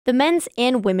The men's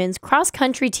and women's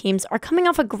cross-country teams are coming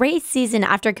off a great season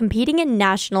after competing in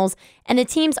nationals, and the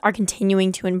teams are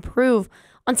continuing to improve.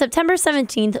 On September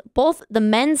 17th, both the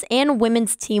men's and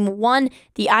women's team won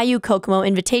the IU Kokomo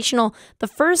Invitational, the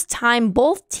first time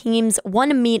both teams won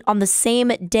a meet on the same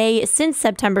day since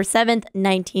September 7th,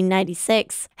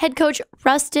 1996. Head coach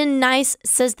Rustin Nice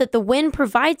says that the win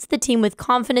provides the team with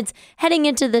confidence heading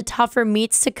into the tougher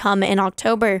meets to come in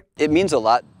October. It means a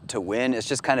lot to win. It's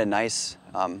just kind of nice,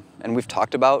 and we've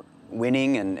talked about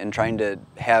winning and trying to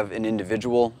have an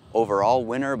individual overall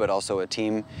winner, but also a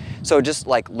team. So just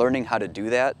like learning how to do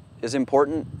that is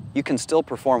important. You can still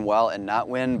perform well and not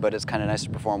win, but it's kind of nice to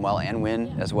perform well and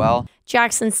win as well.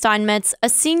 Jackson Steinmetz, a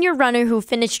senior runner who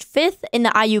finished 5th in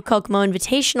the IU Kokomo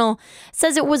Invitational,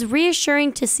 says it was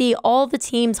reassuring to see all the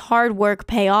team's hard work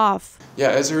pay off.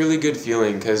 Yeah, it's a really good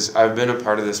feeling because I've been a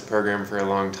part of this program for a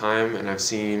long time, and I've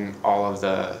seen all of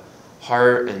the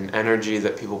heart and energy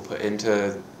that people put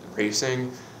into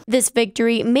racing. This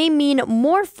victory may mean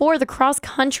more for the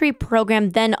cross-country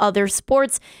program than other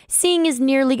sports, seeing as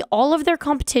nearly all of their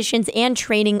competitions and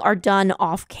training are done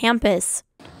off campus.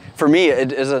 For me, it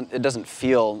doesn't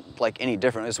feel like any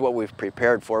different. It's what we've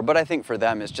prepared for, but I think for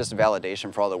them it's just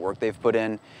validation for all the work they've put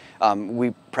in.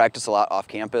 We practice a lot off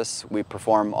campus. We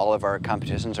perform all of our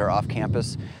competitions are off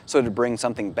campus. So to bring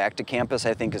something back to campus,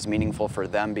 I think is meaningful for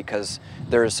them because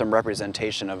there is some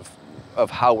representation of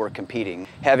how we're competing.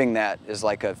 Having that is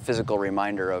like a physical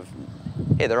reminder of,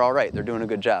 hey, they're all right, they're doing a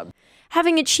good job.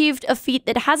 Having achieved a feat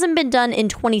that hasn't been done in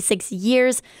 26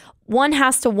 years, one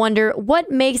has to wonder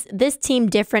what makes this team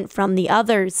different from the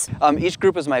others. Each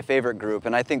group is my favorite group,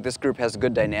 and I think this group has a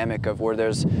good dynamic of where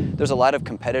there's a lot of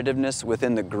competitiveness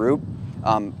within the group,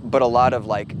 but a lot of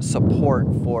like support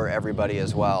for everybody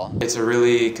as well. It's a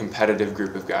really competitive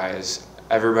group of guys.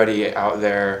 Everybody out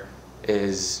there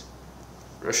is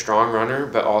a strong runner,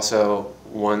 but also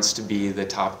wants to be the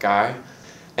top guy.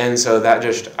 And so that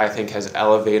just, I think, has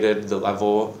elevated the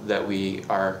level that we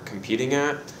are competing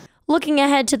at. Looking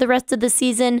ahead to the rest of the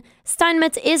season,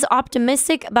 Steinmetz is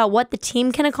optimistic about what the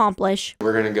team can accomplish.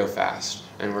 We're going to go fast,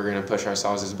 and we're going to push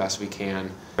ourselves as best we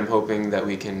can. I'm hoping that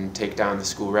we can take down the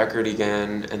school record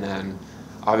again, and then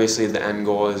obviously the end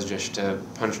goal is just to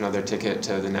punch another ticket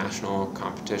to the national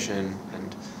competition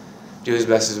and do as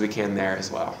best as we can there as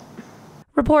well.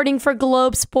 Reporting for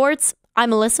Globe Sports,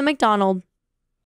 I'm Alyssa McDonald.